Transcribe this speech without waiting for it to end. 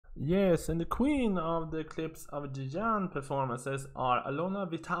Yes, and the queen of the clips of the Jann performances are Alona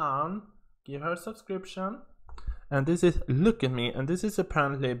Vitan. Give her a subscription. And this is Look at Me, and this is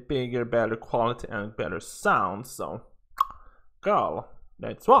apparently bigger, better quality and better sound. So, girl,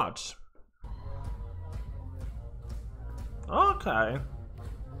 let's watch. Okay.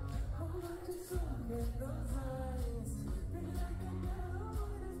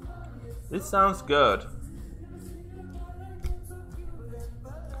 This sounds good.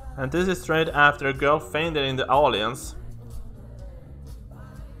 And this is straight after a girl fainted in the audience.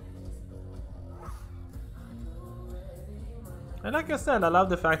 And like I said, I love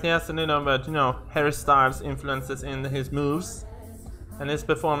the fact he has a little bit, you know, Harry Styles influences in his moves and his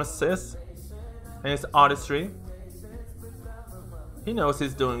performances and his artistry. He knows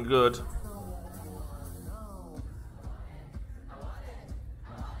he's doing good.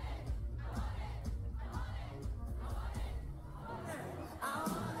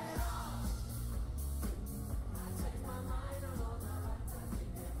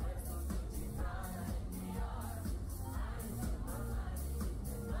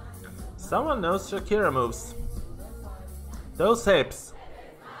 Someone knows Shakira moves. Those hips.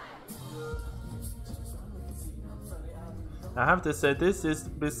 I have to say, this is,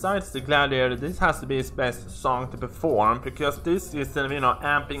 besides the Gladiator, this has to be his best song to perform, because this is, you know,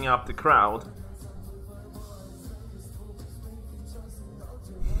 amping up the crowd.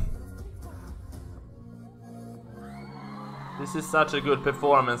 This is such a good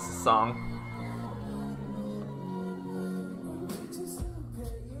performance song.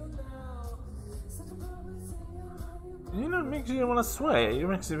 You know, it makes you want to sway. It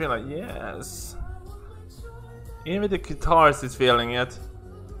makes you feel like, yes. Even the guitarist is feeling it.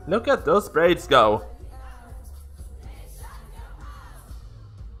 Look at those braids go.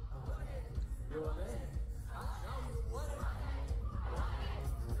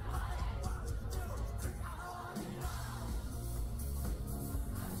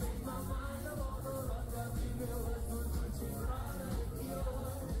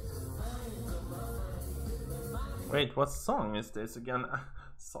 Wait, what song is this again?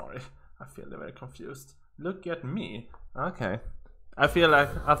 Sorry, I feel very confused. Look at Me. Okay. I feel like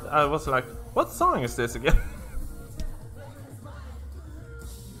I was like, what song is this again?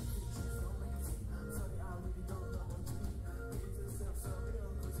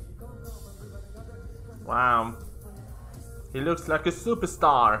 Wow. He looks like a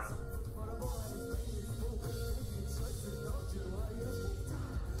superstar.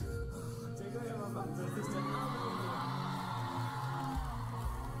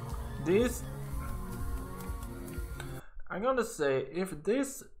 This, I'm gonna say, if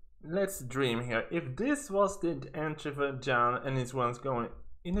this, let's dream here, if this was the entry for Jann and it was going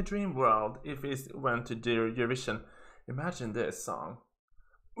in a dream world, if it went to Eurovision, imagine this song.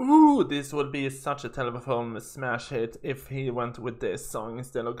 Ooh, this would be such a telephone smash hit if he went with this song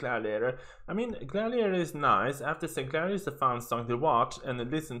instead of Gladiator. I mean, Gladiator is nice, I have to say, Gladiator is a fun song to watch and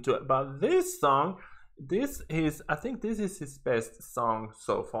listen to it, but this song, I think this is his best song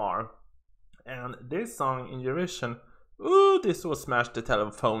so far. And this song in Eurovision, ooh, this will smash the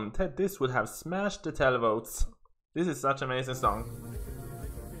telephone. This would have smashed the televotes. This is such an amazing song.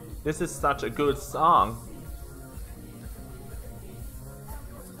 This is such a good song.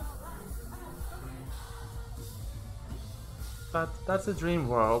 But that's a dream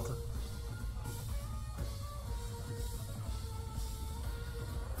world.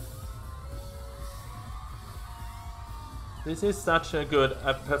 This is such a good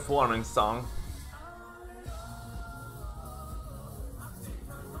performing song.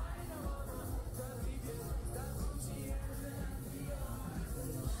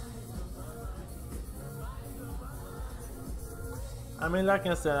 I mean, like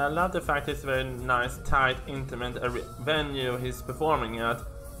I said, I love the fact it's a very nice, tight, intimate venue he's performing at.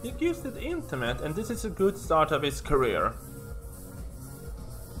 He gives it intimate, and this is a good start of his career.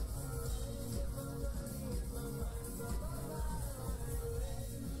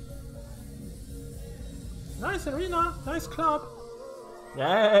 Nice arena, nice club.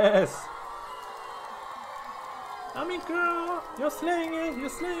 Yes! I mean, girl, you're slaying it, you're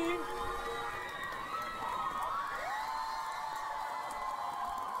slaying.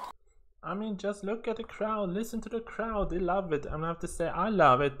 I mean, just look at the crowd, listen to the crowd, they love it. I'm gonna have to say I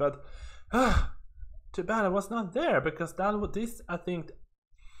love it, but too bad I was not there, because I think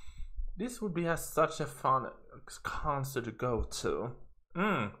this would be such a fun concert to go to.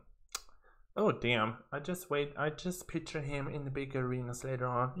 Oh damn, I just picture him in the big arenas later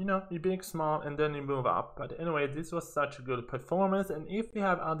on. You know, you big, small, and then you move up. But anyway, this was such a good performance, and if you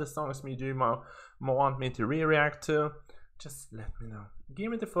have other songs you do want me to react to, just let me know.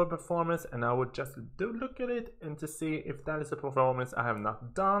 Give me the full performance and I would just do look at it and to see if that is a performance I have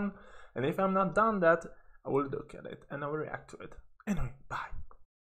not done. And if I'm not done that, I will look at it and I will react to it. Anyway, bye.